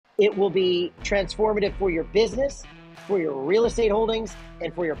It will be transformative for your business, for your real estate holdings,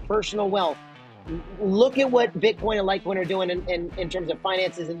 and for your personal wealth. Look at what Bitcoin and Litecoin are doing in terms of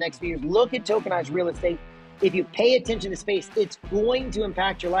finances in the next few years. Look at tokenized real estate. If you pay attention to space, it's going to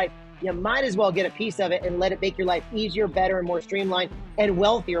impact your life. You might as well get a piece of it and let it make your life easier, better, and more streamlined and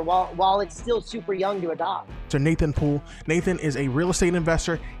wealthier while it's still super young to adopt. So Nathan Poole. Nathan is a real estate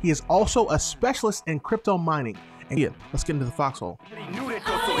investor. He is also a specialist in crypto mining. And yeah, let's get into the foxhole.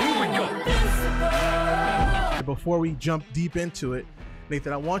 Before we jump deep into it,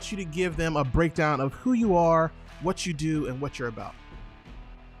 Nathan, I want you to give them a breakdown of who you are, what you do, and what you're about.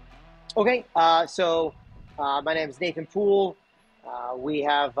 Okay, so my name is Nathan Poole.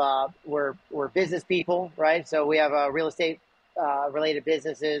 We're business people, right? So we have real estate related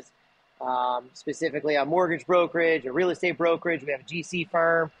businesses, specifically a mortgage brokerage, a real estate brokerage. We have a GC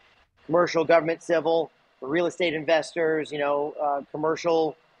firm, commercial, government, civil. We're real estate investors,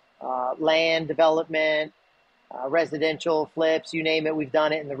 commercial land development, residential flips, you name it. We've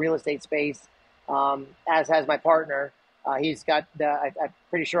done it in the real estate space, as has my partner. He's got, I'm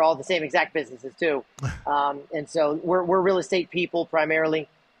pretty sure, all the same exact businesses too. And so we're real estate people primarily,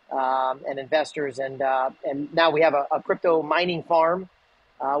 and investors. And now we have a crypto mining farm.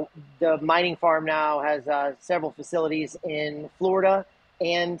 The mining farm now has several facilities in Florida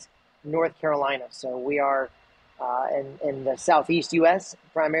and North Carolina. So we are in the Southeast U.S.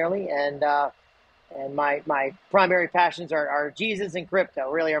 primarily. And my primary passions are Jesus and crypto.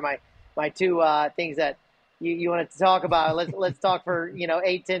 Really are my two things that you wanted to talk about. Let's talk for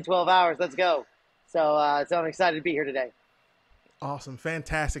 8, 10, 12 hours. Let's go. So I'm excited to be here today. Awesome,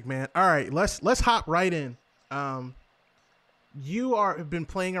 fantastic, man. All right, let's hop right in. You have been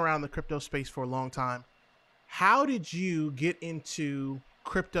playing around the crypto space for a long time. How did you get into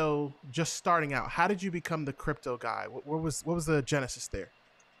crypto? Just starting out, how did you become the crypto guy? What was the genesis there?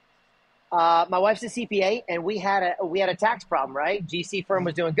 My wife's a CPA, and we had a tax problem, right? GC firm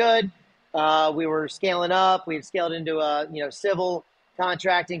was doing good. We were scaling up. We had scaled into civil,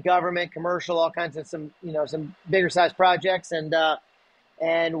 contracting, government, commercial, all kinds of some bigger size projects,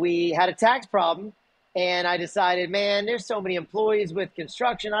 and we had a tax problem. And I decided, man, there's so many employees with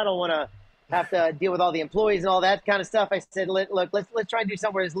construction. I don't want to have to deal with all the employees and all that kind of stuff. I said, look, let's try and do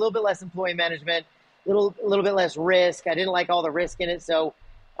something where there's a little bit less employee management, a little bit less risk. I didn't like all the risk in it, so.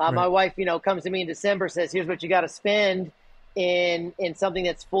 Right. My wife, comes to me in December, says, here's what you got to spend in something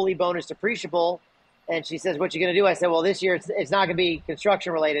that's fully bonus depreciable. And she says, what you going to do? I said, well, this year it's not going to be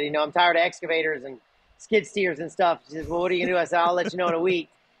construction related. I'm tired of excavators and skid steers and stuff. She says, well, what are you going to do? I said, I'll let you know in a week.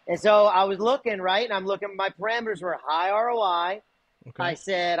 And so I was looking, right? And I'm looking, my parameters were high ROI. Okay. I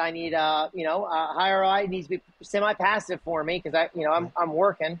said, I need, high ROI needs to be semi-passive for me because I'm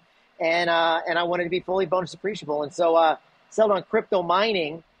working and I wanted to be fully bonus depreciable. And so, settled on crypto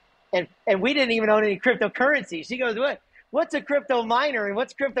mining. And we didn't even own any cryptocurrency. She goes, what's a crypto miner and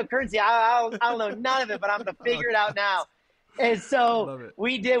what's cryptocurrency? I don't know none of it, but I'm going to figure it out now. And so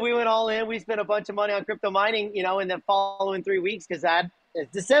we went all in. We spent a bunch of money on crypto mining, in the following 3 weeks because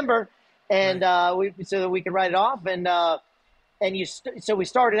it's December, and so that we could write it off. So we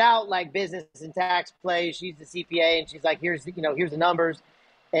started out like business and tax plays. She's the CPA, and she's like, here's the numbers.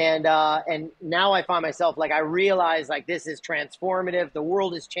 And now I find myself I realize this is transformative. The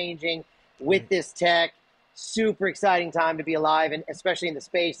world is changing with this tech. Super exciting time to be alive, and especially in the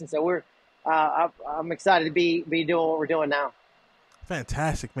space. And so I'm excited to be doing what we're doing now.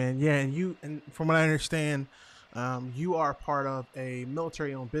 Fantastic, man. Yeah, and from what I understand, you are part of a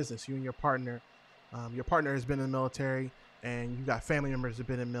military-owned business. You and your partner. Your partner has been in the military, and you got family members that have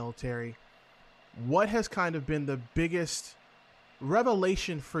been in the military. What has kind of been the biggest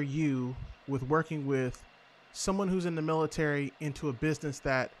revelation for you with working with someone who's in the military into a business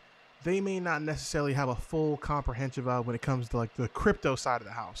that they may not necessarily have a full comprehension of when it comes to the crypto side of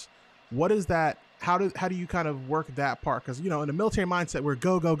the house? What is that? How do you kind of work that part? Because in the military mindset, we're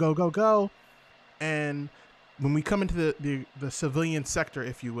go go go go go, and when we come into the civilian sector,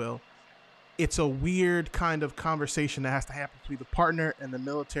 if you will, it's a weird kind of conversation that has to happen between the partner and the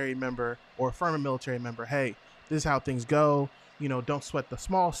military member or a former military member. Hey, this is how things go. Don't sweat the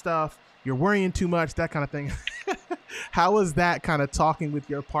small stuff. You're worrying too much, that kind of thing. How is that kind of talking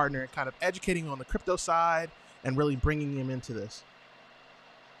with your partner and kind of educating on the crypto side and really bringing him into this?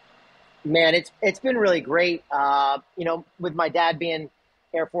 Man, it's been really great. With my dad being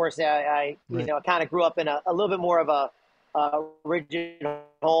Air Force, I kind of grew up in a little bit more of a rigid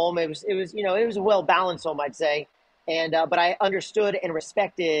home. It was a well-balanced home, I'd say. And, but I understood and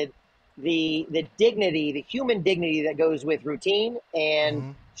respected the dignity, the human dignity that goes with routine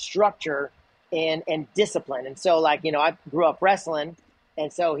and structure and discipline. And so I grew up wrestling,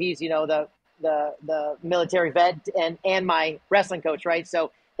 And so he's, the military vet and my wrestling coach, right?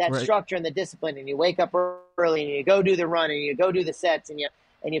 So that Right. structure and the discipline, and you wake up early and you go do the run and you go do the sets and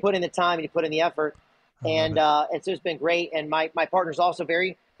you put in the time and you put in the effort. And so it's been great. And my partner's also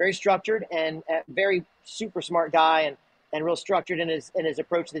very, very structured and very super smart guy and real structured in his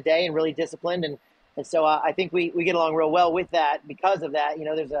approach to the day and really disciplined. And so I think we get along real well with that because of that.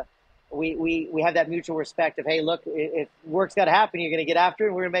 We have that mutual respect of, hey, look, if work's got to happen, you're going to get after it,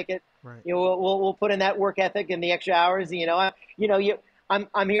 and we're going to make it. Right. We'll put in that work ethic and the extra hours.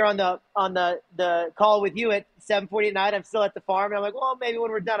 I'm here on the call with you at 7:40 at night. I'm still at the farm, and I'm like, well, maybe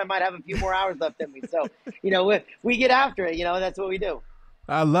when we're done, I might have a few more hours left in me. So, we get after it. That's what we do.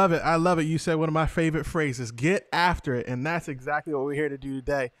 I love it. I love it. You said one of my favorite phrases, get after it. And that's exactly what we're here to do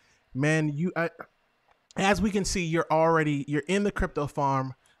today. Man, as we can see, you're in the crypto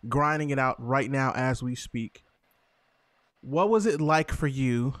farm, grinding it out right now as we speak. What was it like for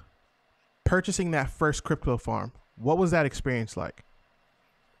you purchasing that first crypto farm? What was that experience like?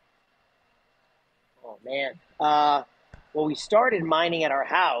 Oh, man. Well, we started mining at our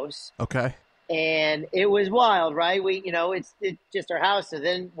house. Okay. And it was wild, right? It's just our house. So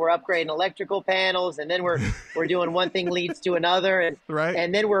then we're upgrading electrical panels, and then we're doing one thing leads to another, and right.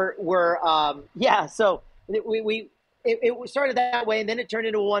 And then we're So it started that way, and then it turned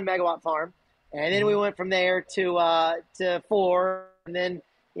into a 1 megawatt farm, and then we went from there to 4, and then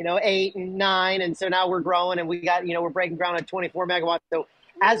 8 and 9, and so now we're growing, and we're breaking ground on 24 megawatts. So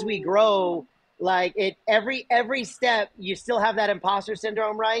as we grow, like every step, you still have that imposter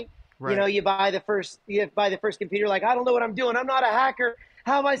syndrome, right? Right. You buy the first computer, like, I don't know what I'm doing. I'm not a hacker.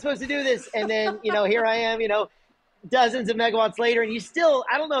 How am I supposed to do this? And then, here I am, dozens of megawatts later, and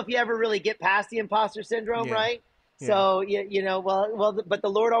I don't know if you ever really get past the imposter syndrome, right? Yeah. So, but the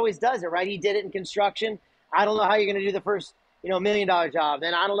Lord always does it, right? He did it in construction. I don't know how you're going to do the first, $1 million job.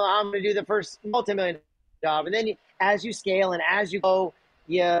 Then I don't know how I'm going to do the first multi-million job. And then as you scale and as you go,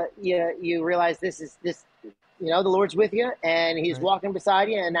 you realize this. The Lord's with you, and He's right. walking beside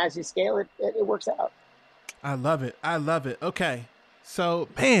you, and as you scale, it works out. I love it. I love it. Okay. So,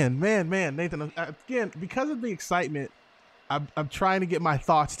 man, Nathan, again, because of the excitement, I'm trying to get my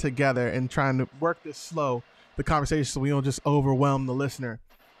thoughts together and trying to work the conversation so we don't just overwhelm the listener.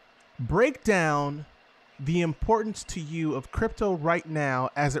 Break down the importance to you of crypto right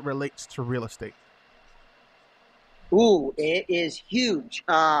now as it relates to real estate. Ooh, it is huge.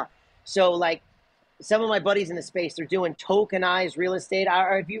 So, like, some of my buddies in the space, they're doing tokenized real estate.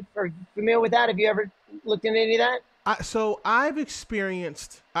 Are you familiar with that? Have you ever looked into any of that? So I've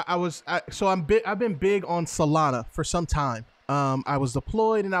experienced. I've been big on Solana for some time. I was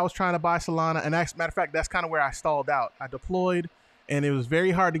deployed and I was trying to buy Solana, and as a matter of fact, that's kind of where I stalled out. I deployed, and it was very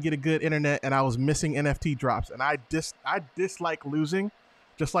hard to get a good internet, and I was missing NFT drops, and I dislike losing,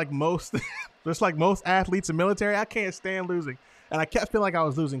 just like most athletes in military. I can't stand losing. And I kept feeling like I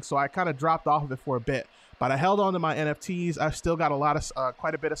was losing, so I kind of dropped off of it for a bit. But I held on to my NFTs. I've still got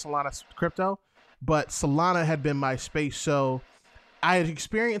quite a bit of Solana crypto, but Solana had been my space. So I had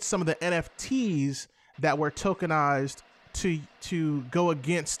experienced some of the NFTs that were tokenized to go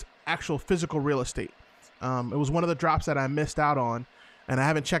against actual physical real estate. It was one of the drops that I missed out on, and I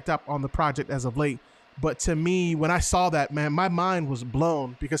haven't checked up on the project as of late. But to me, when I saw that, man, my mind was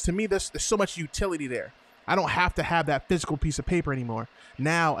blown, because to me, there's so much utility there. I don't have to have that physical piece of paper anymore.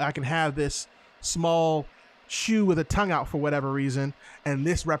 Now I can have this small shoe with a tongue out for whatever reason, and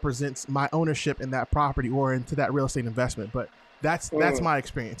this represents my ownership in that property or into that real estate investment. But that's my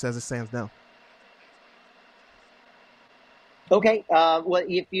experience as it stands now. Okay. Well,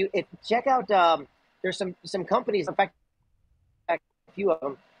 if check out, there's some companies. In fact, a few of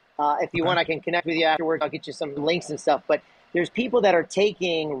them. If you want, I can connect with you afterwards. I'll get you some links and stuff. But there's people that are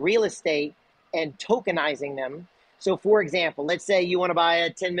taking real estate and tokenizing them. So, for example, let's say you want to buy a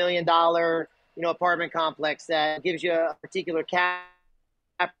 $10 million, apartment complex that gives you a particular cap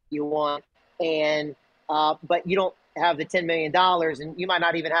you want, and but you don't have the $10 million, and you might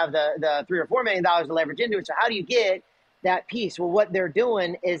not even have the $3 or $4 million to leverage into it. So, how do you get that piece? Well, what they're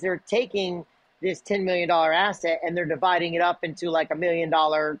doing is they're taking this $10 million asset and they're dividing it up into like $1 million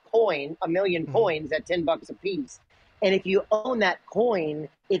coin, a million coins at $10 a piece. And if you own that coin,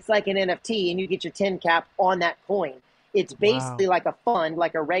 it's like an NFT, and you get your 10 cap on that coin. It's basically like a fund,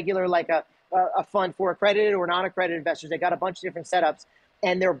 like a regular, like a fund for accredited or non-accredited investors. They got a bunch of different setups,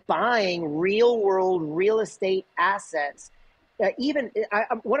 and they're buying real-world real estate assets.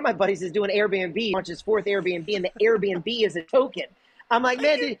 One of my buddies is doing Airbnb, he launched his 4th Airbnb, and the Airbnb is a token. I'm like,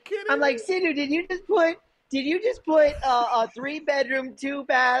 man, Sidhu, did you just put a 3-bedroom,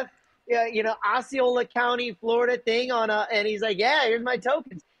 2-bath, Osceola County, Florida thing and he's like, yeah, here's my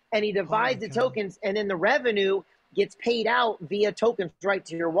tokens. And he divides the tokens, and then the revenue gets paid out via tokens right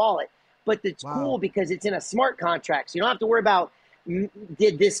to your wallet. But it's cool because it's in a smart contract. So you don't have to worry about,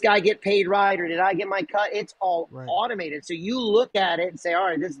 did this guy get paid right or did I get my cut? It's all automated. So you look at it and say, all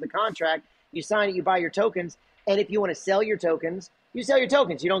right, this is the contract. You sign it, you buy your tokens. And if you want to sell your tokens, you sell your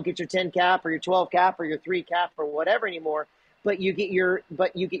tokens. You don't get your 10 cap or your 12 cap or your 3 cap or whatever anymore. But you get your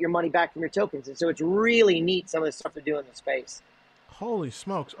money back from your tokens. And so it's really neat, some of the stuff to do in the space. Holy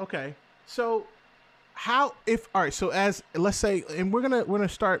smokes. Okay. So so as, let's say, and we're gonna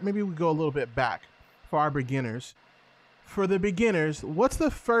start, maybe we go a little bit back for our beginners. For the beginners, what's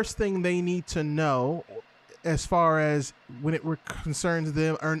the first thing they need to know as far as when it concerns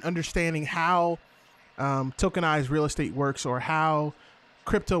them or understanding how tokenized real estate works or how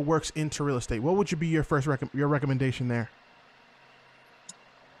crypto works into real estate? What would be your first your recommendation there?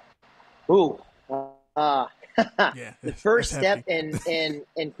 The first step in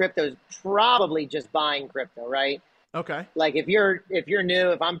crypto is probably just buying crypto, right? Okay. Like if you're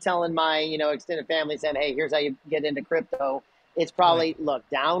new, if I'm telling my extended family saying, hey, here's how you get into crypto, it's probably look,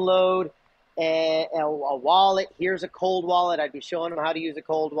 download a wallet. Here's a cold wallet. I'd be showing them how to use a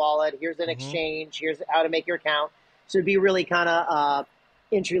cold wallet. Here's an exchange. Here's how to make your account. So it'd be really kind of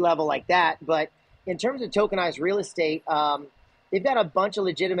entry level like that. But in terms of tokenized real estate, they've got a bunch of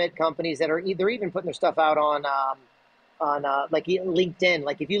legitimate companies that are they're even putting their stuff out on like LinkedIn.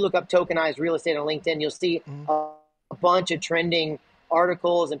 Like if you look up tokenized real estate on LinkedIn, you'll see a bunch of trending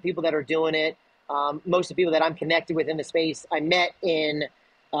articles and people that are doing it. Most of the people that I'm connected with in the space, I met in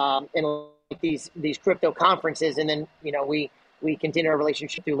these crypto conferences, and then we continue our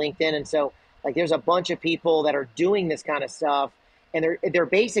relationship through LinkedIn. And so like there's a bunch of people that are doing this kind of stuff, and they're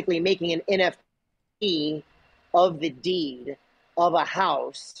basically making an NFT of the deed of a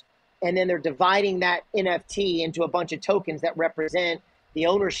house, and then they're dividing that NFT into a bunch of tokens that represent the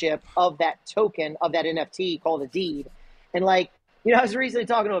ownership of that token of that NFT called a deed. And I was recently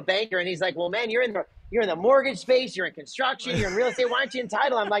talking to a banker, and he's like, well, man, you're in the mortgage space, you're in construction, you're in real estate, why aren't you in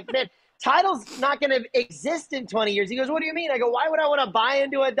title? I'm like, man, title's not going to exist in 20 years. He goes, what do you mean? I go, why would I want to buy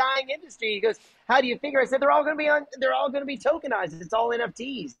into a dying industry? He goes, how do you figure? I said, they're all going to be tokenized. It's all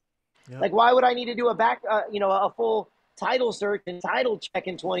NFTs. Yep. Like, why would I need to do a full title search and title check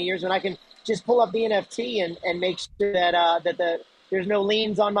in 20 years when I can just pull up the NFT and make sure that there's no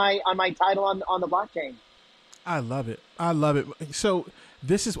liens on my title on the blockchain. I love it. So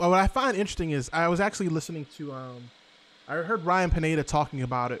this is what I find interesting is I was actually listening to I heard Ryan Pineda talking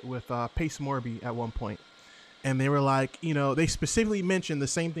about it with Pace Morby at one point, and they were like, they specifically mentioned the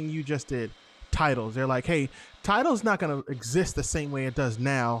same thing you just did, titles. They're like, hey, title's not going to exist the same way it does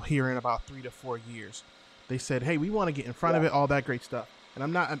now here in about 3 to 4 years. They said, hey, we want to get in front of it, all that great stuff. And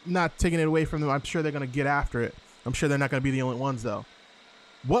I'm not taking it away from them. I'm sure they're going to get after it. I'm sure they're not going to be the only ones, though.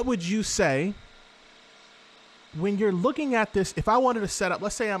 What would you say when you're looking at this? If I wanted to set up,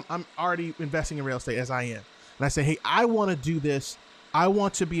 let's say I'm already investing in real estate as I am, and I say, hey, I want to do this. I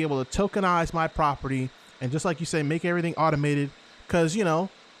want to be able to tokenize my property, and just like you say, make everything automated. Because I'm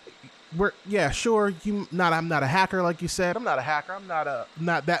not a hacker like you said. I'm not a hacker. I'm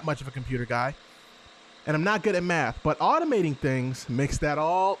not that much of a computer guy. And I'm not good at math, but automating things makes that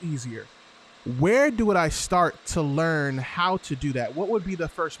all easier. Where do I start to learn how to do that? What would be the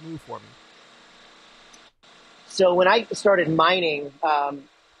first move for me? So when I started mining,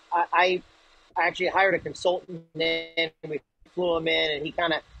 I actually hired a consultant, and we flew him in, and he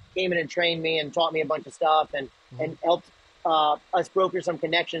kind of came in and trained me and taught me a bunch of stuff and helped us broker some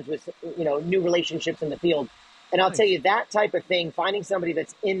connections with new relationships in the field. And I'll tell you, that type of thing, finding somebody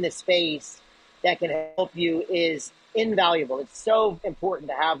that's in the space that can help you is invaluable. It's so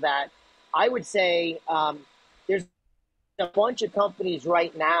important to have that. I would say there's a bunch of companies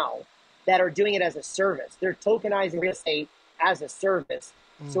right now that are doing it as a service. They're tokenizing real estate as a service.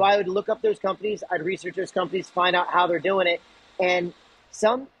 So I would look up those companies. I'd research those companies, find out how they're doing it. And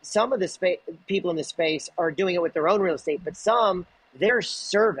some of the people in the space are doing it with their own real estate, but their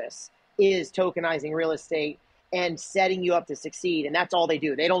service is tokenizing real estate and setting you up to succeed. And that's all they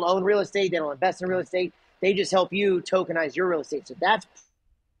do. They don't own real estate. They don't invest in real estate. They just help you tokenize your real estate. So that's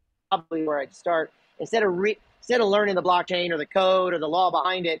probably where I'd start. Instead of learning the blockchain or the code or the law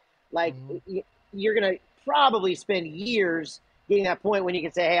behind it, you're going to probably spend years getting that point when you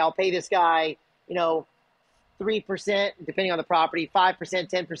can say, hey, I'll pay this guy, 3%, depending on the property, 5%,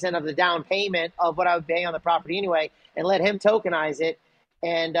 10% of the down payment of what I would pay on the property anyway, and let him tokenize it.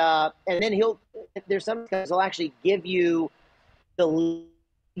 And then there's some guys will actually give you the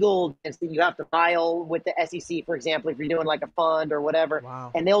legal that you have to file with the SEC, for example, if you're doing like a fund or whatever,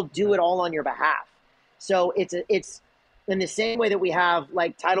 Wow. and they'll do it all on your behalf. So it's in the same way that we have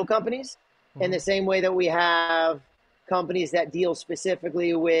like title companies, in the same way that we have companies that deal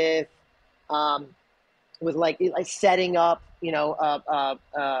specifically with like setting up, you know,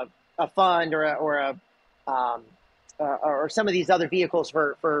 a fund or some of these other vehicles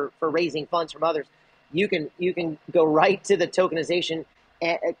for raising funds from others. You can go right to the tokenization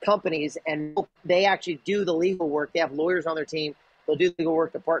companies, and they actually do the legal work. They have lawyers on their team. They'll do the legal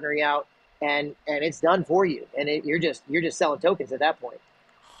work to partner you out, and it's done for you. And you're just selling tokens at that point.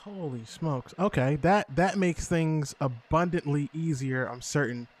 Holy smokes. Okay, that makes things abundantly easier, I'm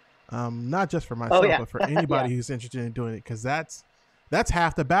certain. Not just for myself, but for anybody Yeah. who's interested in doing it, because that's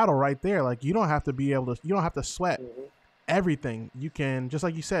half the battle right there. Like, you don't have to sweat everything. You can, just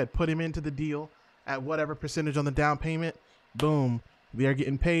like you said, put him into the deal at whatever percentage on the down payment. Boom, they're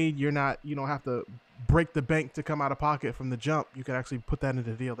getting paid. You don't have to break the bank to come out of pocket from the jump. You can actually put that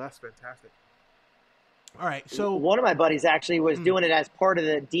into the deal. That's fantastic. All right, so one of my buddies actually was doing it as part of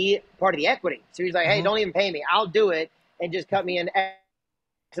the equity. So he's like, "Hey, don't even pay me. I'll do it, and just cut me in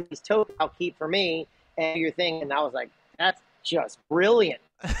some of these tokens I'll keep for me and your thing." And I was like, "That's just brilliant."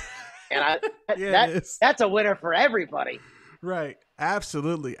 And that's a winner for everybody. Right.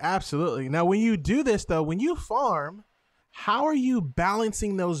 Absolutely. Absolutely. Now, when you do this, though, when you farm, how are you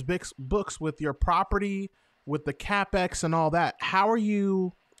balancing those books with your property, with the CapEx and all that? How do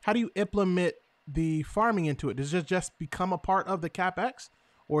you implement the farming into it? Does it just become a part of the CapEx,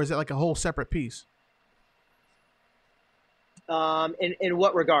 or is it like a whole separate piece? In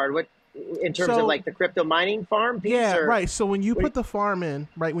what regard? What, in terms of like the crypto mining farm piece? Yeah, right. So when you put the farm in,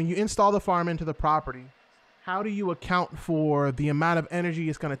 right, when you install the farm into the property, how do you account for the amount of energy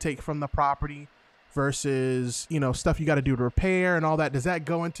it's going to take from the property versus, stuff you got to do to repair and all that? Does that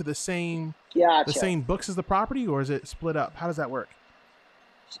go into the same books as the property, or is it split up? How does that work?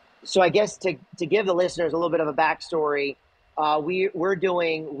 So I guess to give the listeners a little bit of a backstory, we're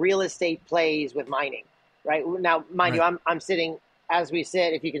doing real estate plays with mining, right? Now, mind you, I'm sitting, as we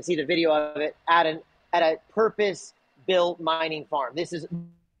said, if you can see the video of it, at a purpose-built mining farm. This is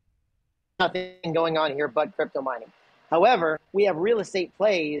nothing going on here but crypto mining. However, we have real estate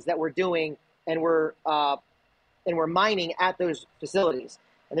plays that we're doing, and we're mining at those facilities.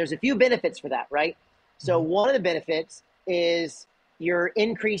 And there's a few benefits for that, right? So one of the benefits is you're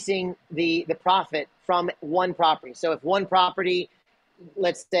increasing the profit from one property. So if one property,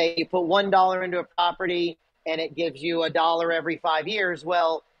 let's say you put $1 into a property and it gives you $1 every 5 years.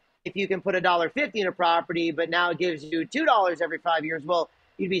 Well, if you can put $1.50 in a property, but now it gives you $2 every 5 years, well,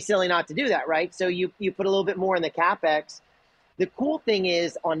 you'd be silly not to do that, right? So you put a little bit more in the CapEx. The cool thing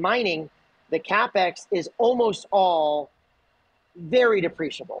is on mining, the CapEx is almost all very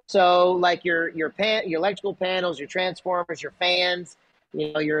depreciable. So like your electrical panels, your transformers, your fans,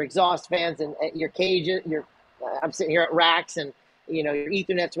 your exhaust fans, and your cages, I'm sitting here at racks, and your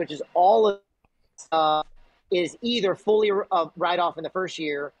Ethernet switches, all of stuff is either fully write off in the first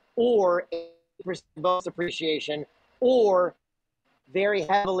year, or 8% bonus depreciation, or very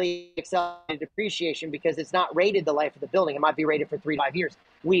heavily accelerated depreciation because it's not rated the life of the building. It might be rated for 3 to 5 years.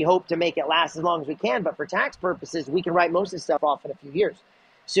 We hope to make it last as long as we can, but for tax purposes, we can write most of the stuff off in a few years.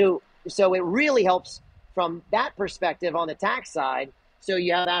 So it really helps from that perspective on the tax side. So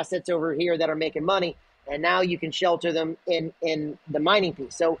you have assets over here that are making money, and now you can shelter them in the mining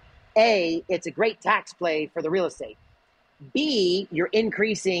piece. So A, it's a great tax play for the real estate. B, you're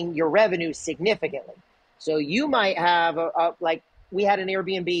increasing your revenue significantly. So you might have like we had an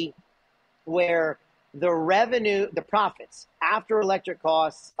Airbnb where the revenue, the profits after electric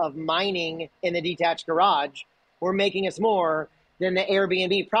costs of mining in the detached garage were making us more than the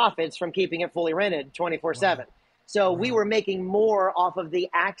Airbnb profits from keeping it fully rented 24/7. Wow. So we were making more off of the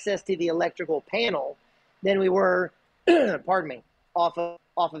access to the electrical panel than we were, pardon me, off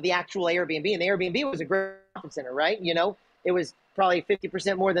of the actual Airbnb. And the Airbnb was a great profit center, right? It was probably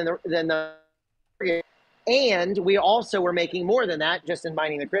 50% more than the and we also were making more than that just in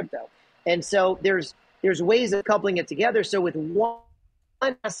mining the crypto. And so there's ways of coupling it together. So with one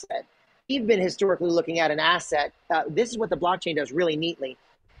asset, we've been historically looking at an asset. This is what the blockchain does really neatly.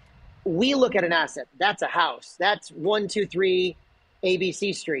 We look at an asset. That's a house. That's 123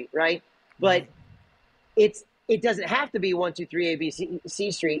 ABC Street, right? But it doesn't have to be 123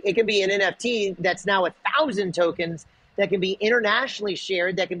 ABC Street. It can be an NFT that's now 1,000 tokens that can be internationally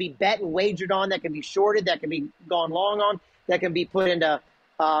shared, that can be bet and wagered on, that can be shorted, that can be gone long on, that can be put into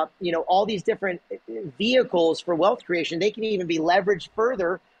all these different vehicles for wealth creation. They can even be leveraged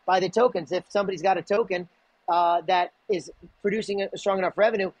further by the tokens. If somebody's got a token, that is producing a strong enough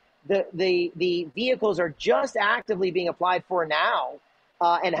revenue, the vehicles are just actively being applied for now.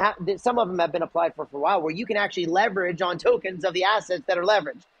 And some of them have been applied for a while, where you can actually leverage on tokens of the assets that are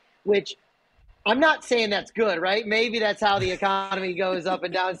leveraged, which I'm not saying that's good, right? Maybe that's how the economy goes up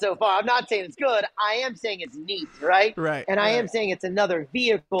and down so far. I'm not saying it's good. I am saying it's neat, right? Right. And I am saying it's another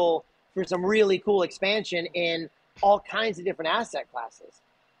vehicle for some really cool expansion in all kinds of different asset classes.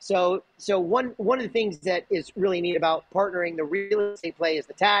 So one of the things that is really neat about partnering the real estate play is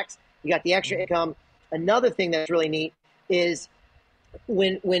the tax. You got the extra income. Another thing that's really neat is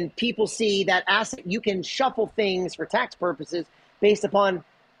when people see that asset, you can shuffle things for tax purposes based upon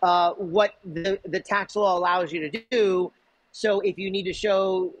what the tax law allows you to do. So if you need to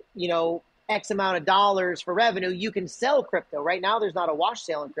show, X amount of dollars for revenue, you can sell crypto. Right now, there's not a wash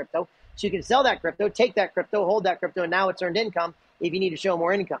sale in crypto. So you can sell that crypto, take that crypto, hold that crypto, and now it's earned income if you need to show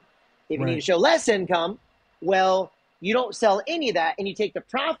more income. If you need to show less income, well, you don't sell any of that, and you take the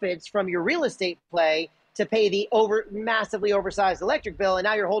profits from your real estate play to pay the massively oversized electric bill, and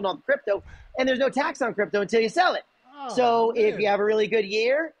now you're holding on to crypto, and there's no tax on crypto until you sell it. So if you have a really good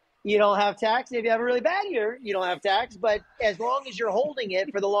year, you don't have tax. If you have a really bad year, you don't have tax. But as long as you're holding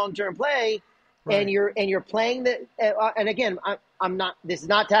it for the long-term play, and you're playing the, and again, I'm not. This is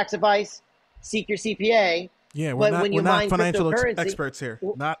not tax advice. Seek your CPA. Yeah, we're not financial experts here.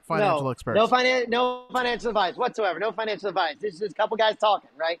 Not financial experts. No financial advice whatsoever. No financial advice. This is just a couple guys talking,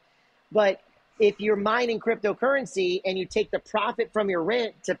 right? But if you're mining cryptocurrency and you take the profit from your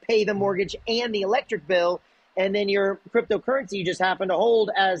rent to pay the mortgage and the electric bill, and then your cryptocurrency you just happen to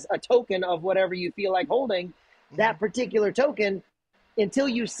hold as a token of whatever you feel like holding, that particular token, until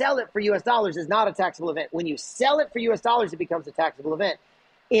you sell it for US dollars, is not a taxable event. When you sell it for US dollars, it becomes a taxable event.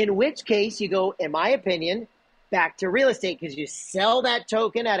 In which case you go, in my opinion, back to real estate, because you sell that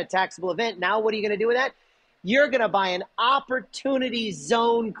token at a taxable event. Now what are you going to do with that? You're going to buy an opportunity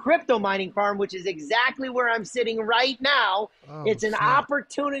zone crypto mining farm, which is exactly where I'm sitting right now. It's an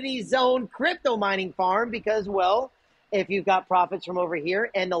opportunity zone crypto mining farm because, well, if you've got profits from over here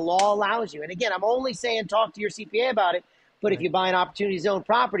and the law allows you. And again, I'm only saying talk to your CPA about it. But if you buy an opportunity zone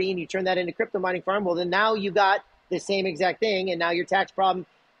property and you turn that into crypto mining farm, well, then now you've got the same exact thing. And now your tax problem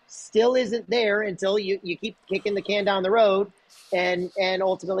still isn't there until you keep kicking the can down the road. And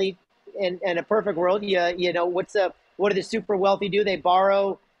ultimately, in a perfect world, what do the super wealthy do? They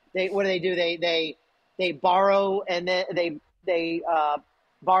borrow. What do they do? They borrow, and then they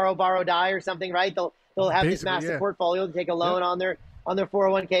borrow, die or something, right? They'll have this massive portfolio to take a loan on their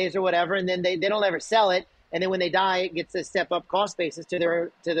 401ks or whatever, and then they don't ever sell it. And then when they die, it gets a step up cost basis to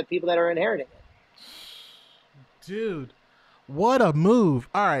the people that are inheriting it. Dude, what a move.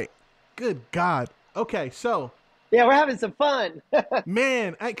 All right. Good God. Okay. So yeah, we're having some fun,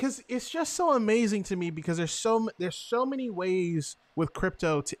 man, because it's just so amazing to me, because there's so many ways with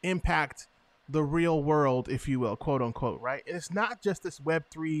crypto to impact the real world, if you will, quote unquote. Right. And it's not just this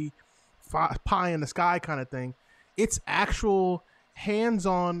Web3 pie in the sky kind of thing. It's actual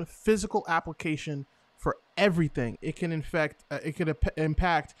hands-on physical application for everything. It can impact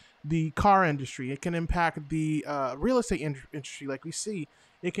the car industry. It can impact the real estate industry, like we see.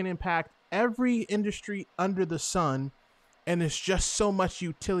 It can impact every industry under the sun, and it's just so much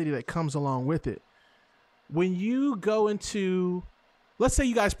utility that comes along with it. When you go into, let's say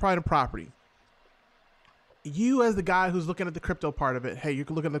you guys pride a property. You as the guy who's looking at the crypto part of it, hey, you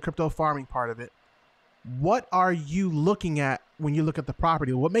can look at the crypto farming part of it. What are you looking at when you look at the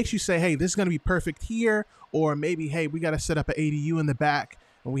property? What makes you say, hey, this is going to be perfect here? Or maybe, hey, we got to set up an ADU in the back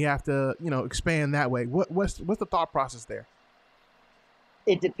and we have to, expand that way. What's the thought process there?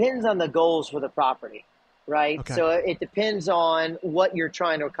 It depends on the goals for the property, right? Okay. So it depends on what you're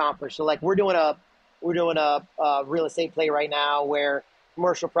trying to accomplish. So like we're doing a real estate play right now where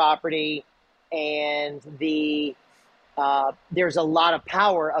commercial property and there's a lot of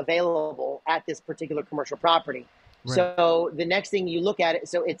power available at this particular commercial property. Right. So the next thing you look at it,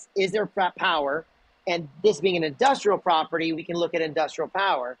 so is there power? And this being an industrial property, we can look at industrial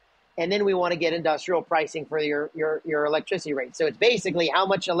power. And then we want to get industrial pricing for your electricity rate. So it's basically how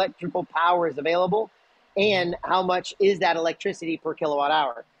much electrical power is available and how much is that electricity per kilowatt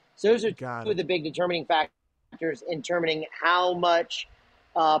hour. So those are two of the big determining factors in determining how much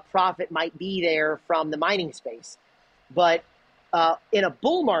profit might be there from the mining space. But in a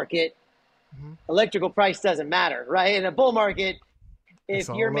bull market, electrical price doesn't matter, right? In a bull market, if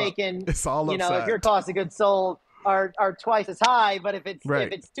you're making, if your cost of goods sold are twice as high, but if it's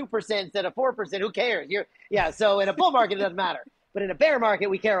 2% instead of 4%, who cares? So in a bull market, it doesn't matter. But in a bear market,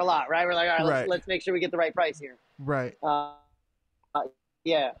 we care a lot, right? We're like, all right, let's make sure we get the right price here. Right.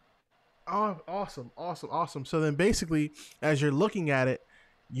 Yeah. Oh, awesome, awesome, awesome. So then basically, as you're looking at it,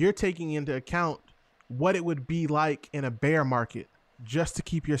 you're taking into account what it would be like in a bear market just to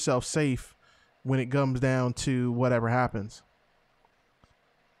keep yourself safe when it comes down to whatever happens.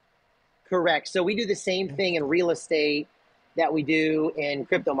 Correct. So we do the same thing in real estate that we do in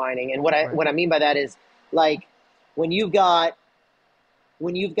crypto mining. And Right. what I mean by that is like when you've got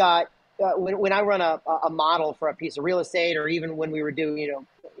when I run a model for a piece of real estate, or even when we were doing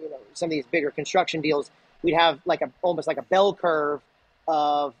some of these bigger construction deals, we'd have like almost like a bell curve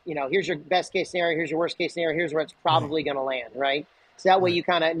of here's your best case scenario, here's your worst case scenario, here's where it's probably going to land, right? So that way Right. you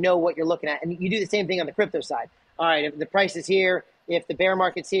kind of know what you're looking at, and you do the same thing on the crypto side. All right, if the price is here, if the bear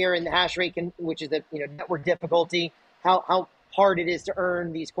market's here, and the hash rate which is the network difficulty, how hard it is to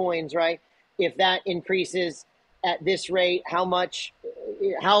earn these coins, right? If that increases at this rate, how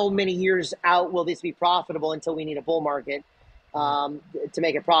many years out will this be profitable until we need a bull market to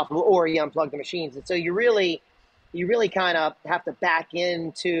make it profitable, or you unplug the machines? And so you really kind of have to back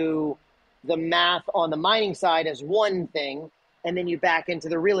into the math on the mining side as one thing, and then you back into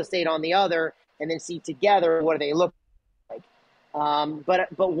the real estate on the other, and then see together what do they look like.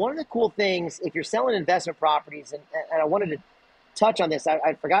 But one of the cool things, if you're selling investment properties, and I wanted to touch on this,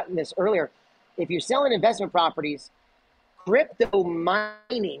 I'd forgotten this earlier. If you're selling investment properties, crypto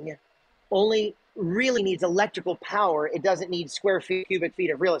mining only really needs electrical power. It doesn't need cubic feet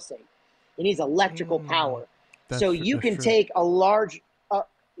of real estate. It needs electrical power. So you can true. take a large, so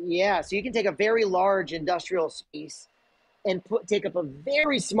you can take a very large industrial space and take up a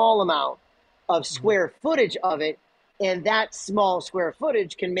very small amount of square footage of it, and that small square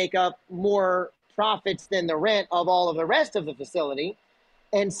footage can make up more profits than the rent of all of the rest of the facility.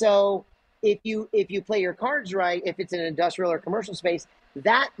 And so if you play your cards right, if it's an industrial or commercial space,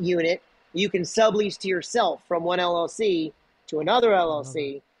 that unit you can sublease to yourself from one LLC to another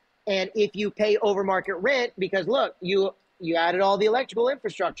LLC. And if you pay over market rent, because look, you added all the electrical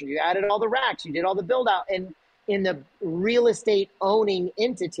infrastructure, you added all the racks, you did all the build out, and in the real estate owning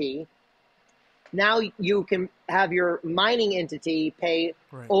entity, now you can have your mining entity pay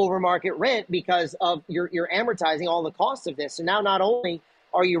over market rent because of you're amortizing all the costs of this. So now not only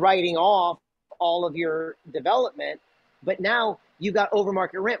are you writing off all of your development, but now you got over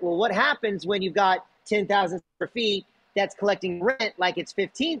market rent. Well, what happens when you've got 10,000 square feet that's collecting rent like it's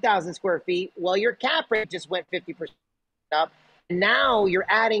 15,000 square feet? Well, your cap rate just went 50% up. Now you're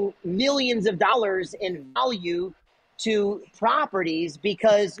adding millions of dollars in value to properties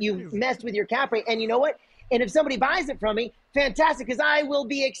because you've messed with your cap rate. And you know what? And if somebody buys it from me, fantastic, because I will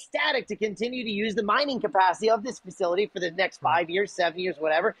be ecstatic to continue to use the mining capacity of this facility for the next 5 years, 7 years,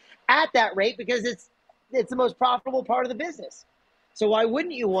 whatever, at that rate, because it's the most profitable part of the business. So why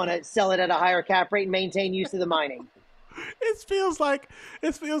wouldn't you want to sell it at a higher cap rate and maintain use of the mining? It feels like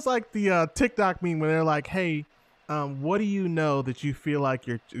the TikTok meme where they're like, "Hey, what do you know that you feel like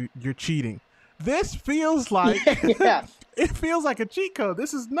you're cheating?" This feels like Yeah. it feels like a cheat code.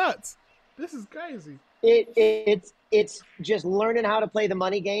 This is nuts. This is crazy. It's just learning how to play the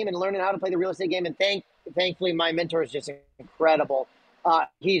money game and learning how to play the real estate game. And thankfully, my mentor is just incredible.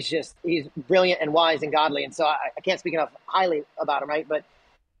 He's brilliant and wise and godly, and so I can't speak enough highly about him, right?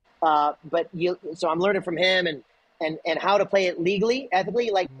 So I'm learning from him and how to play it legally,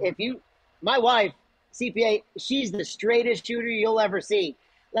 ethically. Like my wife, CPA, she's the straightest shooter you'll ever see.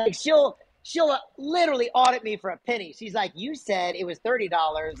 Like she'll literally audit me for a penny. She's like, "You said it was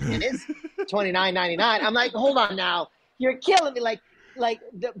 $30 and it's $29.99." I'm like, "Hold on now, you're killing me!"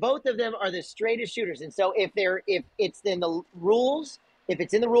 Both of them are the straightest shooters, and so if it's in the rules, if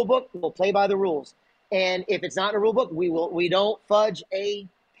it's in the rule book, we'll play by the rules, and if it's not in the rule book, we don't fudge a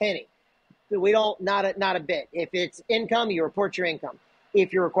penny. We don't, not a bit. If it's income, you report your income.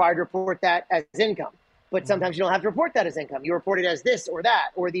 If you're required to report that as income. But sometimes you don't have to report that as income. You report it as this or that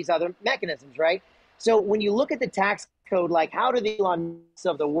or these other mechanisms, right? So when you look at the tax code, like how do the Elon Musks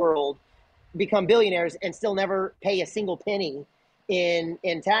of the world become billionaires and still never pay a single penny in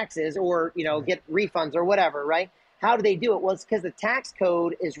taxes or get refunds or whatever, right? How do they do it? Well, it's because the tax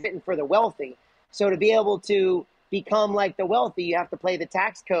code is written for the wealthy. So to be able to become like the wealthy, you have to play the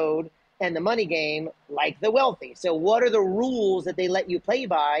tax code and the money game like the wealthy. So what are the rules that they let you play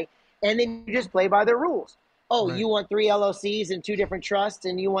by? And then you just play by their rules. Oh, right. You want 3 LLCs and 2 different trusts,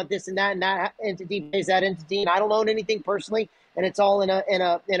 and you want this and that entity pays that entity, and I don't own anything personally, and it's all in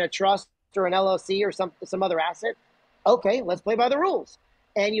a trust or an LLC or some other asset. Okay, let's play by the rules.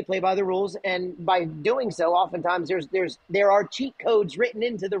 And you play by the rules, and by doing so, oftentimes there are cheat codes written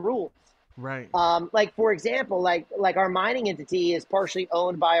into the rules. Right. Like for example, like our mining entity is partially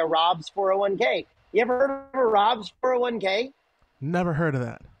owned by a Rob's 401k. You ever heard of a Rob's 401k? Never heard of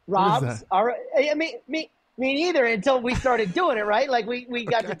that. What is Rob's that? are, I mean, me neither until we started doing it, right? Like we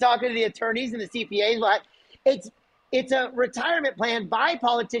got to Okay. talking to the attorneys and the CPAs. But it's a retirement plan by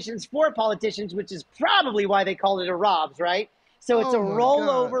politicians for politicians, which is probably why they called it a Rob's, right? So it's a Oh my God.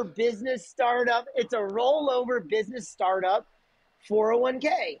 rollover business startup. It's a rollover business startup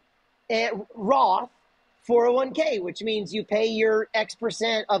 401k and Roth 401k, which means you pay your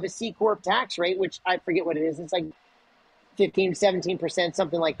X% of a C Corp tax rate, which I forget what it is. It's like 15, 17%,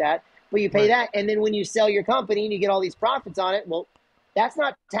 something like that. But you pay Right. that. And then when you sell your company and you get all these profits on it, well, that's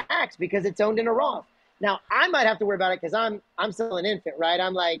not taxed because it's owned in a Roth. Now, I might have to worry about it because I'm still an infant, right?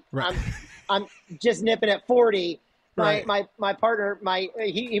 I'm like, Right. I'm just nipping at 40. Right. My partner,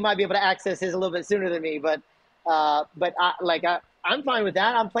 he might be able to access his a little bit sooner than me, but I'm fine with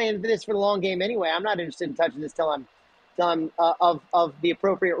that. I'm playing this for the long game anyway. I'm not interested in touching this till I'm done of the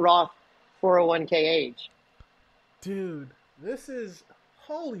appropriate Roth 401k age. Dude, this is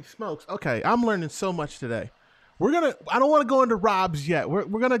holy smokes. Okay, I'm learning so much today. I don't want to go into Rob's yet. We're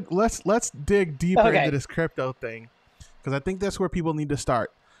gonna let's dig deeper into Okay. this crypto thing because I think that's where people need to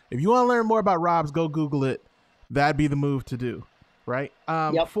start. If you want to learn more about Rob's, go Google it. That'd be the move to do, right?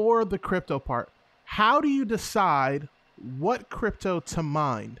 Yep. For the crypto part, how do you decide what crypto to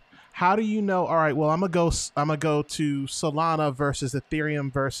mine? How do you know? All right, well, I'm gonna go to Solana versus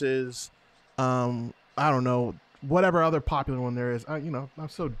Ethereum versus, I don't know, whatever other popular one there is. I'm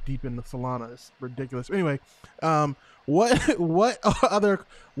so deep into Solana, it's ridiculous. Anyway, what other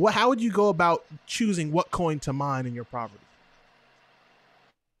what? How would you go about choosing what coin to mine in your property?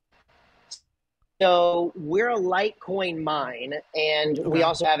 So we're a Litecoin mine, and we Okay.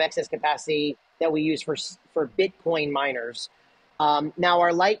 also have excess capacity that we use for Bitcoin miners. Now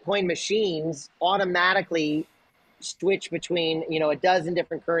our Litecoin machines automatically switch between a dozen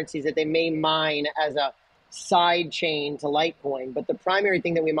different currencies that they may mine as a side chain to Litecoin, but the primary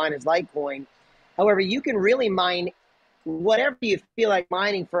thing that we mine is Litecoin. However, you can really mine whatever you feel like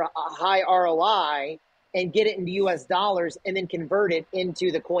mining for a high ROI and get it into US dollars and then convert it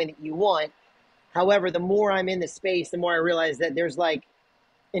into the coin that you want. However, the more I'm in the space, the more I realize that there's like,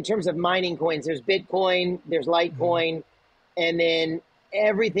 in terms of mining coins, there's Bitcoin, there's Mm-hmm. Litecoin, and then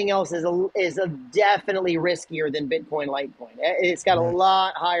everything else is definitely riskier than Bitcoin, Litecoin. It's got a Right.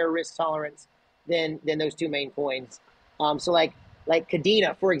 lot higher risk tolerance than those two main coins. So like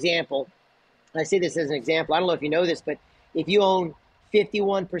Kadena, for example, I say this as an example. I don't know if you know this, but if you own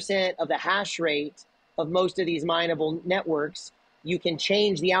 51% of the hash rate of most of these mineable networks, you can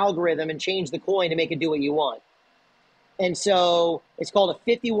change the algorithm and change the coin to make it do what you want. And so it's called a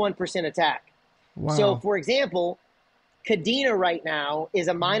 51% attack. So, Wow. for example, Kadena right now is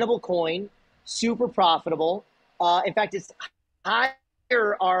a mineable coin, super profitable. In fact, it's higher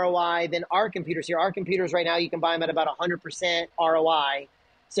ROI than our computers here. Our computers right now, you can buy them at about 100% ROI.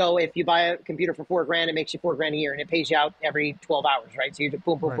 So if you buy a computer for $4,000, it makes you $4,000 a year, and it pays you out every 12 hours, right? So you just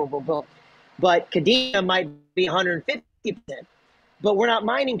boom, boom, Right. boom, boom, boom. But Kadena might be 150%. But we're not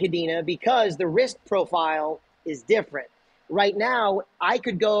mining Kadena because the risk profile is different. Right now, I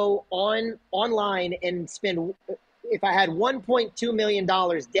could go online and spend, if I had $1.2 million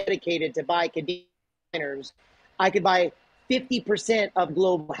dedicated to buy Kadena miners, I could buy 50% of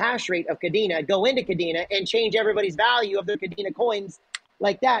global hash rate of Kadena, go into Kadena and change everybody's value of their Kadena coins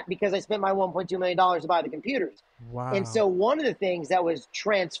like that because I spent my $1.2 million to buy the computers. And Wow. so one of the things that was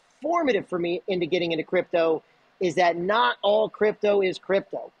transformative for me into getting into crypto is that not all crypto is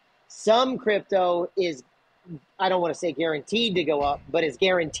crypto. Some crypto is, I don't want to say guaranteed to go up, but is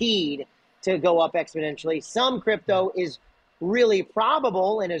guaranteed to go up exponentially. Some Right. crypto is really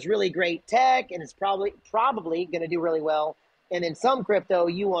probable and is really great tech and is probably going to do really well. And then some crypto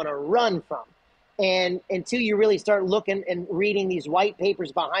you want to run from. And until you really start looking and reading these white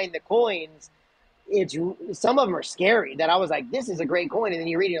papers behind the coins, it's some of them are scary that I was like, this is a great coin. And then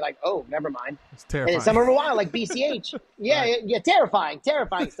you read it, you're like, oh, never mind. It's And then terrifying. some of them are wild, like BCH. Yeah, Right. yeah, terrifying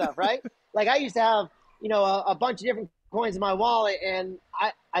stuff, right? Like I used to have, a bunch of different coins in my wallet, and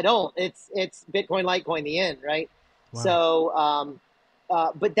I don't. It's Bitcoin, Litecoin, the end, right? Wow. So,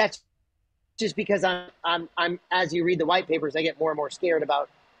 but that's just because I'm as you read the white papers, I get more and more scared about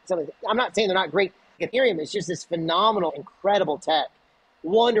some of the, I'm not saying they're not great. Ethereum is just this phenomenal, incredible tech,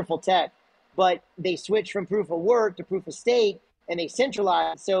 wonderful tech, but they switch from proof of work to proof of stake, and they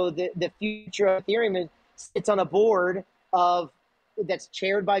centralize. So the future of Ethereum sits on a board of that's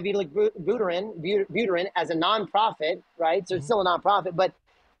chaired by Vitalik Buterin as a nonprofit, right? So it's Mm-hmm. still a nonprofit, but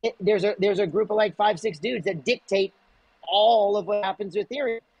there's a group of like 5-6 dudes that dictate all of what happens with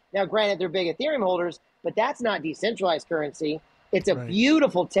Ethereum. Now, granted, they're big Ethereum holders, but that's not decentralized currency. It's a Right.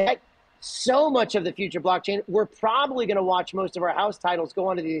 beautiful tech, so much of the future blockchain. We're probably going to watch most of our house titles go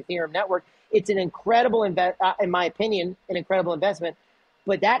onto the Ethereum network. It's an incredible in my opinion, an incredible investment.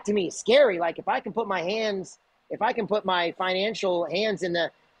 But that to me is scary. Like if I can put my financial hands in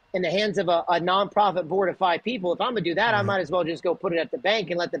the hands of a nonprofit board of 5 people, if I'm gonna do that, I might as well just go put it at the bank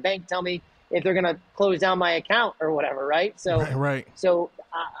and let the bank tell me if they're gonna close down my account or whatever, right? So, right. So,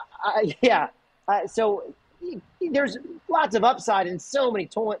 yeah. So there's lots of upside in so many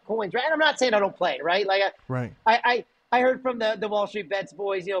coins, right? And I'm not saying I don't play, right? Like, right. I heard from the Wall Street Bets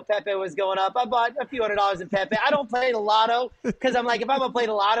boys, Pepe was going up. I bought a few $100s in Pepe. I don't play the lotto because I'm like, if I'm gonna play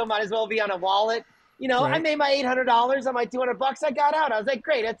the lotto, might as well be on a wallet. Right. I made my $800 on my $200. I got out. I was like,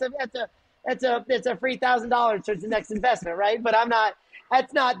 great. That's a free $1,000 towards the next investment, right? But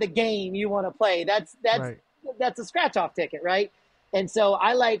that's not the game you want to play. That's a scratch off ticket, right? And so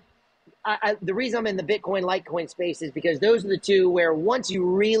the reason I'm in the Bitcoin Litecoin space is because those are the two where once you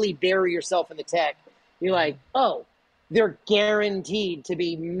really bury yourself in the tech, you're like, oh, they're guaranteed to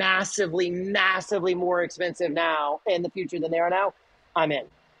be massively, massively more expensive now in the future than they are now. I'm in.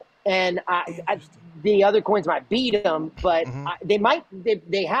 And the other coins might beat them, but they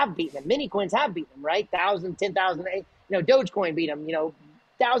have beaten them. Mini coins have beaten them, right? 1,000, 10,000, Dogecoin beat them,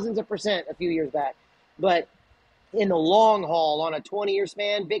 thousands of percent a few years back. But in the long haul, on a 20-year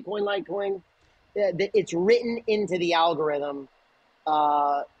span, Bitcoin, Litecoin, it's written into the algorithm.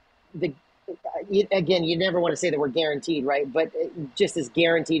 Again, you never want to say that we're guaranteed, right? But just this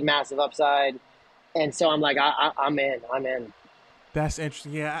guaranteed massive upside. And so I'm like, I'm in. That's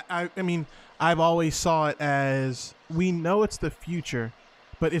interesting. Yeah, I mean, I've always saw it as we know it's the future,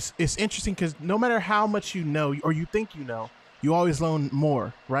 but it's interesting because no matter how much you know or you think you always learn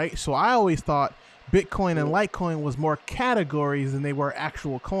more, right? So I always thought Bitcoin and Litecoin was more categories than they were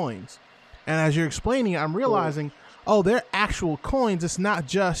actual coins. And as you're explaining, I'm realizing, they're actual coins. It's not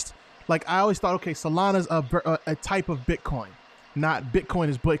just like I always thought, okay, Solana's a type of Bitcoin, not Bitcoin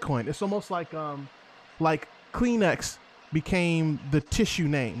is Bitcoin. It's almost like Kleenex became the tissue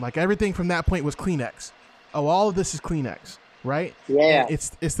name. Like everything from that point was Kleenex. Oh, all of this is Kleenex, right? Yeah. And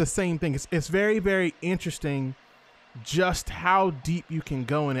it's the same thing. It's very, very interesting just how deep you can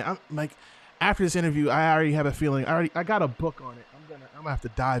go in it. I'm like, after this interview, I already have a feeling. I got a book on it. I'm gonna have to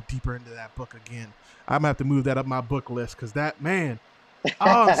dive deeper into that book again. I'm gonna have to move that up my book list because that, man,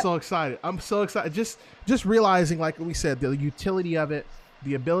 I'm so excited. I'm so excited. Just realizing, like we said, the utility of it,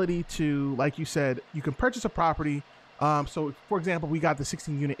 the ability to, like you said, you can purchase a property. So, for example, we got the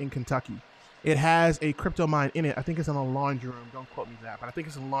 16 unit in Kentucky. It has a crypto mine in it. I think it's in a laundry room. Don't quote me that, but I think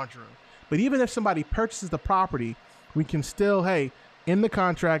it's in a laundry room. But even if somebody purchases the property, we can still, in the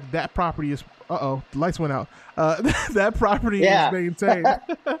contract, that property is, the lights went out. That property is maintained.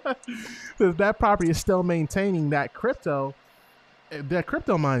 That property is still maintaining that crypto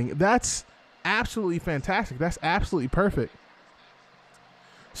mining. That's absolutely fantastic. That's absolutely perfect.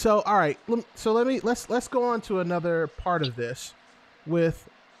 So, all right. So let's go on to another part of this with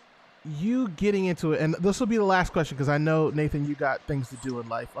you getting into it. And this will be the last question because I know, Nathan, you got things to do in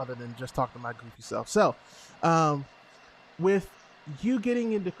life other than just talk to my goofy self. So, with you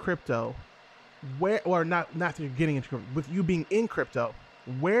getting into crypto, with you being in crypto,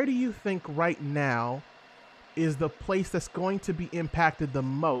 where do you think right now is the place that's going to be impacted the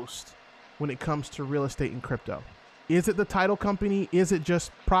most when it comes to real estate and crypto? Is it the title company? Is it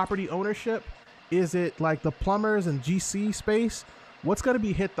just property ownership? Is it like the plumbers and GC space? What's going to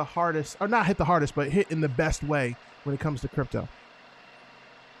be hit the hardest, or not hit the hardest, but hit in the best way when it comes to crypto?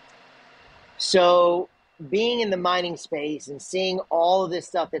 So being in the mining space and seeing all of this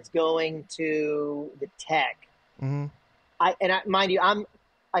stuff that's going to the tech, mind you,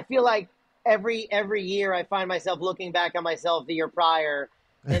 I feel like every year I find myself looking back on myself the year prior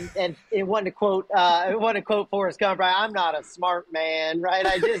and wanting to quote Forrest Gump, right? I'm not a smart man, right?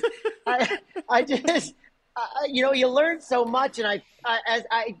 I just you learn so much, and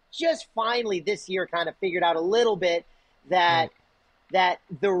I just finally this year kind of figured out a little bit that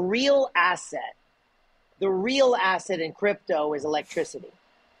the real asset in crypto is electricity.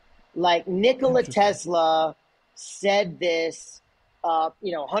 Like Nikola Tesla said this,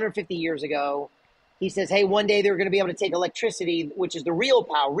 150 years ago. He says, hey, one day they're going to be able to take electricity, which is the real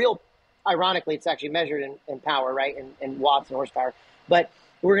power. Ironically, it's actually measured in power, right? In watts and horsepower. But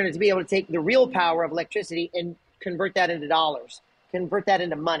we're going to be able to take the real power of electricity and convert that into dollars, convert that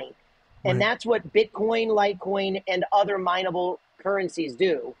into money. And that's what Bitcoin, Litecoin, and other mineable currencies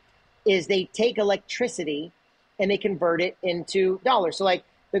do, is they take electricity and they convert it into dollars. So like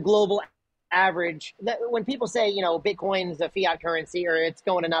the global average, when people say, Bitcoin is a fiat currency or it's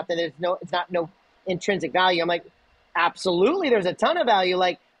going to nothing, it's not no intrinsic value. I'm like, absolutely, there's a ton of value.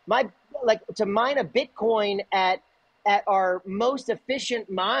 Like like to mine a Bitcoin at our most efficient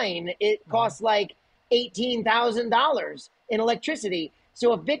mine, it costs like $18,000 in electricity.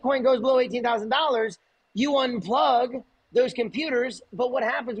 So if Bitcoin goes below $18,000, you unplug those computers. But what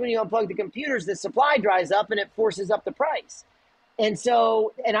happens when you unplug the computers? The supply dries up and it forces up the price. And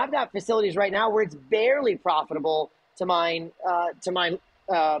so, and I've got facilities right now where it's barely profitable to mine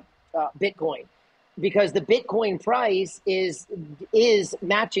Bitcoin, because the Bitcoin price is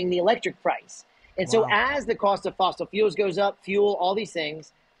matching the electric price. And so as the cost of fossil fuels goes up, fuel, all these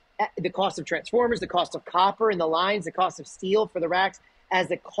things, the cost of transformers, the cost of copper in the lines, the cost of steel for the racks, as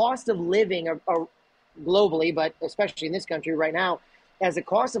the cost of living are globally, but especially in this country right now, as the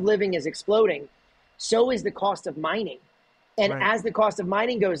cost of living is exploding, so is the cost of mining. And as the cost of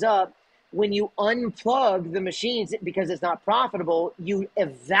mining goes up, when you unplug the machines because it's not profitable, you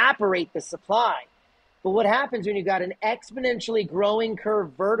evaporate the supply. But what happens when you got an exponentially growing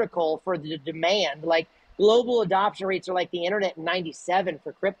curve vertical for the demand, like global adoption rates are like the internet in 97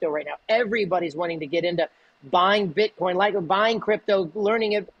 for crypto right now. Everybody's wanting to get into buying Bitcoin, like buying crypto,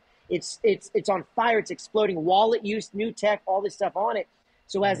 learning it. It's on fire. It's exploding. Wallet use, new tech, all this stuff on it.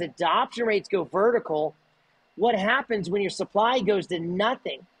 So as adoption rates go vertical, what happens when your supply goes to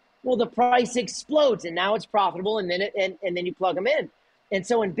nothing? Well, the price explodes, and now it's profitable, and then and then you plug them in. And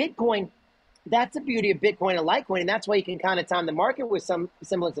so in Bitcoin, that's the beauty of Bitcoin and Litecoin, and that's why you can kind of time the market with some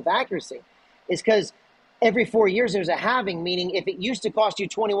semblance of accuracy, is because every 4 years there's a halving, meaning if it used to cost you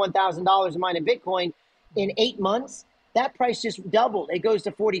 $21,000 to mine a Bitcoin, in 8 months, that price just doubled. It goes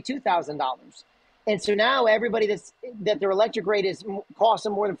to $42,000. And so now everybody that their electric rate is costs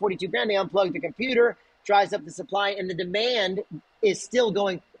them more than 42 grand, they unplug the computer, dries up the supply, and the demand is still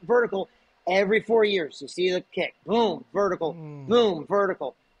going vertical every 4 years. You see the kick, boom, vertical, boom,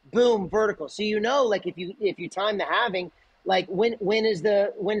 vertical, boom, vertical. So you know, like if you time the halving, like when's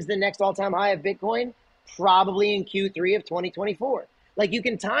the next all-time high of Bitcoin? Probably in Q3 of 2024. Like you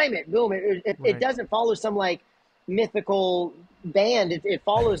can time it, boom. It doesn't follow some like mythical band. It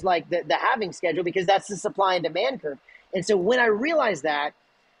follows like the halving schedule, because that's the supply and demand curve. And so when I realized that,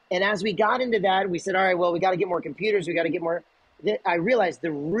 and as we got into that, we said, all right, well, we got to get more computers. We got to get more. I realized the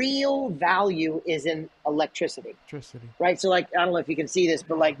real value is in electricity. Right? So like, I don't know if you can see this,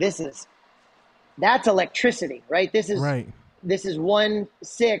 but like that's electricity, right? This is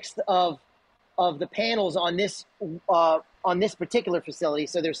 1/6 of the panels on this particular facility.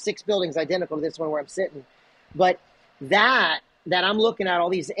 So there's 6 buildings identical to this one where I'm sitting. But that I'm looking at, all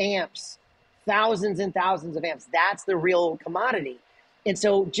these amps, thousands and thousands of amps, that's the real commodity. And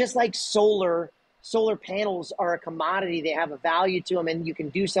so just like solar panels are a commodity, they have a value to them and you can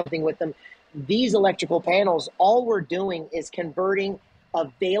do something with them. These electrical panels, all we're doing is converting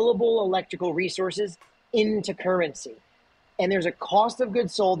available electrical resources into currency. And there's a cost of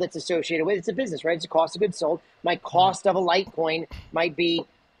goods sold that's associated with it. It's a business, right? It's a cost of goods sold. My cost of a Litecoin might be,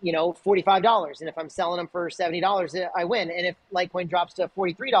 $45. And if I'm selling them for $70, I win. And if Litecoin drops to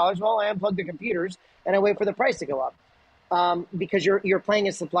 $43, well, I unplug the computers and I wait for the price to go up. Because you're playing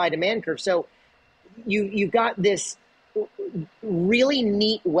a supply demand curve. So you've got this really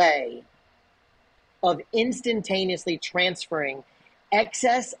neat way of instantaneously transferring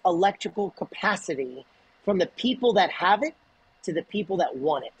excess electrical capacity from the people that have it to the people that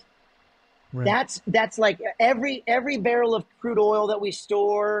want it. Right. That's like every barrel of crude oil that we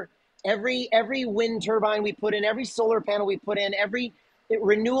store, every wind turbine we put in, every solar panel we put in, every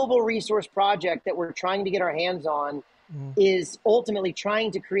renewable resource project that we're trying to get our hands on is ultimately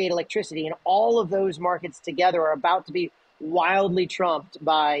trying to create electricity. And all of those markets together are about to be wildly trumped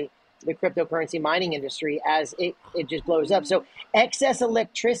by the cryptocurrency mining industry as it just blows up. So excess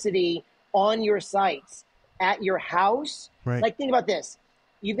electricity on your sites, at your house, like think about this.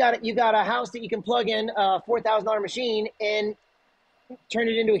 You've got a house that you can plug in a $4,000 machine and turn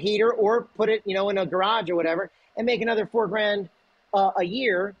it into a heater, or put it, in a garage or whatever, and make another $4,000 a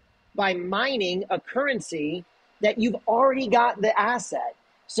year by mining a currency that you've already got the asset.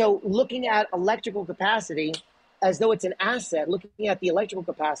 So looking at electrical capacity as though it's an asset, looking at the electrical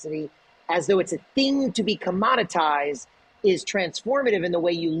capacity as though it's a thing to be commoditized, is transformative in the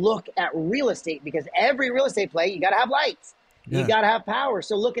way you look at real estate, because every real estate play, you got to have lights. You got to have power.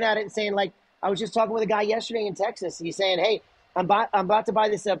 So looking at it and saying, like, I was just talking with a guy yesterday in Texas. He's saying, hey, I'm about to buy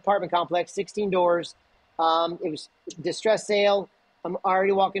this apartment complex, 16 doors. It was distressed sale. I'm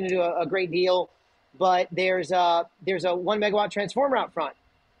already walking into a great deal, but there's a 1 megawatt transformer out front.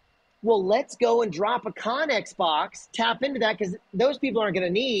 Well, let's go and drop a Connex box, tap into that, because those people aren't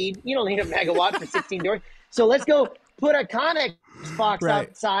going to you don't need a megawatt for 16 doors. So let's go put a Connex box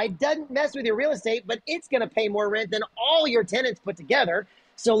outside. Doesn't mess with your real estate, but it's going to pay more rent than all your tenants put together.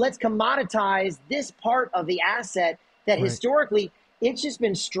 So let's commoditize this part of the asset that historically it's just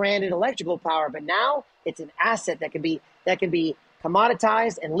been stranded electrical power, but now it's an asset that can be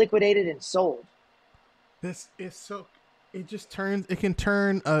commoditized and liquidated and sold. This is so, it can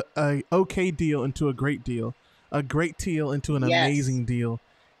turn a okay deal into a great deal, a great deal into an amazing deal.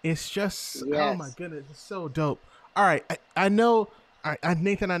 It's just, oh my goodness, it's so dope. All right, I know,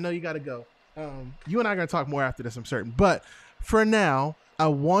 Nathan, I know you got to go. You and I are going to talk more after this, I'm certain. But for now, I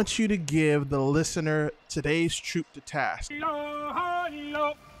want you to give the listener today's troop to task.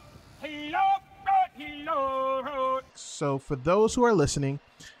 So for those who are listening,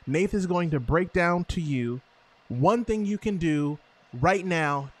 Nathan's going to break down to you one thing you can do right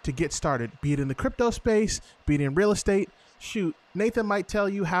now to get started, be it in the crypto space, be it in real estate. Shoot, Nathan might tell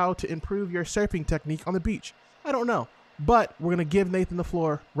you how to improve your surfing technique on the beach. I don't know, but we're going to give Nathan the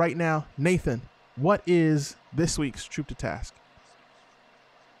floor right now. Nathan, what is this week's troop to task?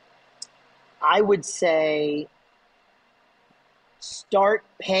 I would say start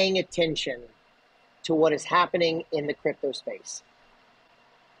paying attention to what is happening in the crypto space.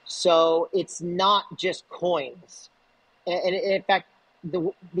 So it's not just coins. And in fact,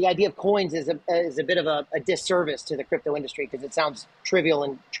 the idea of coins is a bit of a disservice to the crypto industry because it sounds trivial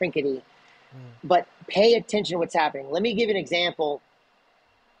and trinkety. But pay attention to what's happening. Let me give you an example.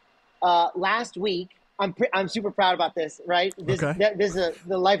 Last week, I'm super proud about this, right? This is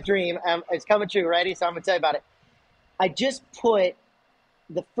the life dream. It's coming true, ready? So I'm going to tell you about it. I just put,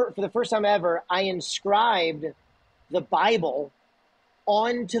 for the first time ever, I inscribed the Bible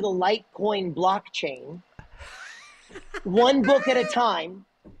onto the Litecoin blockchain, one book at a time.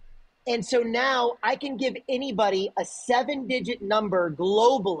 And so now I can give anybody a 7-digit number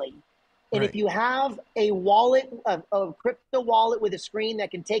globally. And if you have a wallet, a crypto wallet with a screen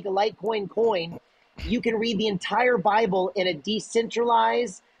that can take a Litecoin coin, you can read the entire Bible in a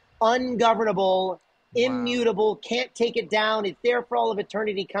decentralized, ungovernable, immutable, can't take it down, it's there for all of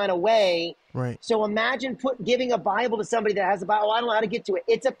eternity kind of way. So imagine giving a Bible to somebody that has a Bible. Oh, I don't know how to get to it.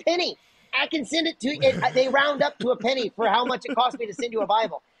 It's a penny. I can send it to you. They round up to a penny for how much it costs me to send you a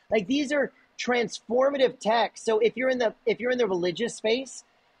Bible. Like, these are transformative texts. So if you're in the religious space,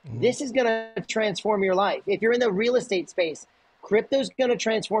 this is going to transform your life. If you're in the real estate space, crypto's going to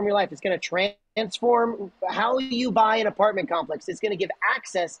transform your life. It's going to transform how you buy an apartment complex. It's going to give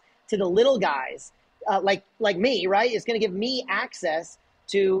access to the little guys like me, right? It's going to give me access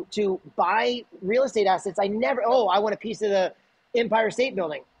to buy real estate assets. I want a piece of the Empire State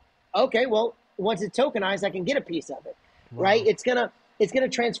Building. Okay, well, once it's tokenized, I can get a piece of it, right? It's gonna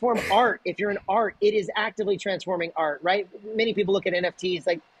transform art. If you're in art, it is actively transforming art, right? Many people look at NFTs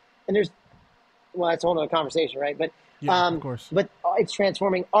and that's a whole other conversation, right? But of course. But it's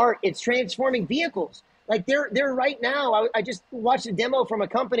transforming art. It's transforming vehicles. Like they're right now. I just watched a demo from a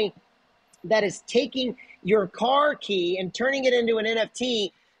company that is taking your car key and turning it into an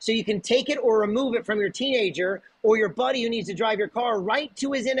NFT, so you can take it or remove it from your teenager or your buddy who needs to drive your car right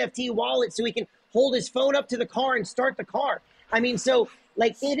to his NFT wallet, so he can hold his phone up to the car and start the car. I mean, so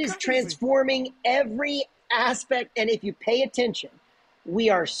like it is transforming every aspect. And if you pay attention, we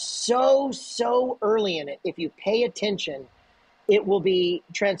are so early in it. If you pay attention, it will be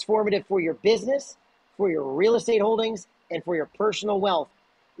transformative for your business, for your real estate holdings, and for your personal wealth.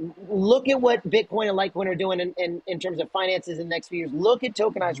 Look at what Bitcoin and Litecoin are doing in terms of finances in the next few years. Look at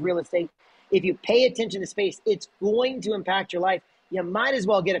tokenized real estate. If you pay attention to space, it's going to impact your life. You might as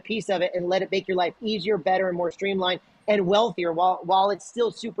well get a piece of it and let it make your life easier, better, and more streamlined and wealthier while it's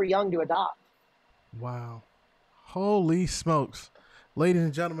still super young to adopt. Wow. Holy smokes. Ladies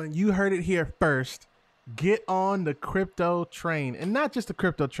and gentlemen, you heard it here first. Get on the crypto train, and not just the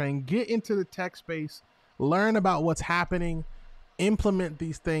crypto train. Get into the tech space, learn about what's happening, implement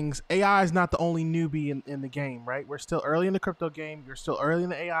these things. AI is not the only newbie in the game, right? We're still early in the crypto game. You're still early in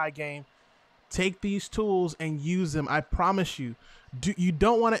the AI game. Take these tools and use them. I promise you. You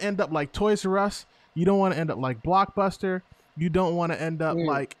don't want to end up like Toys R Us. You don't want to end up like Blockbuster. You don't want to end up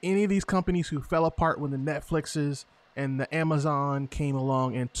like any of these companies who fell apart when the Netflixes and the Amazon came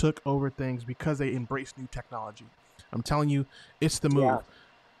along and took over things because they embraced new technology. I'm telling you, it's the move.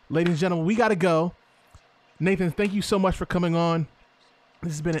 Ladies and gentlemen, we got to go. Nathan, thank you so much for coming on.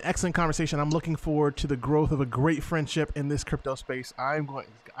 This has been an excellent conversation. I'm looking forward to the growth of a great friendship in this crypto space.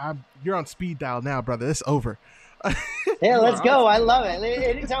 You're on speed dial now, brother. It's over. Yeah, let's go. I love it.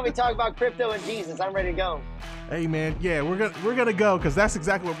 Anytime we talk about crypto and Jesus, I'm ready to go. Hey, man. Yeah, we're gonna go because that's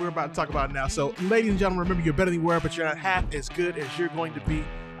exactly what we're about to talk about now. So, ladies and gentlemen, remember, you're better than you were, but you're not half as good as you're going to be.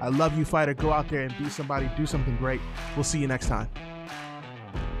 I love you, fighter. Go out there and be somebody. Do something great. We'll see you next time.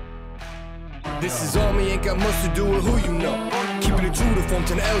 This is on me, ain't got much to do with who you know. Keeping it true to form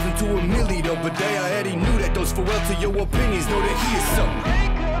 10 L's into a milli though. But they already knew that those farewell to your opinions. Know that he is something.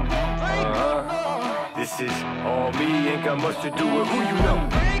 This is all me, ain't got much to do with who you know.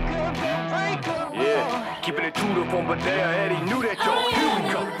 Yeah, keeping it true to form, but they already knew that, y'all. Here we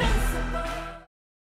go.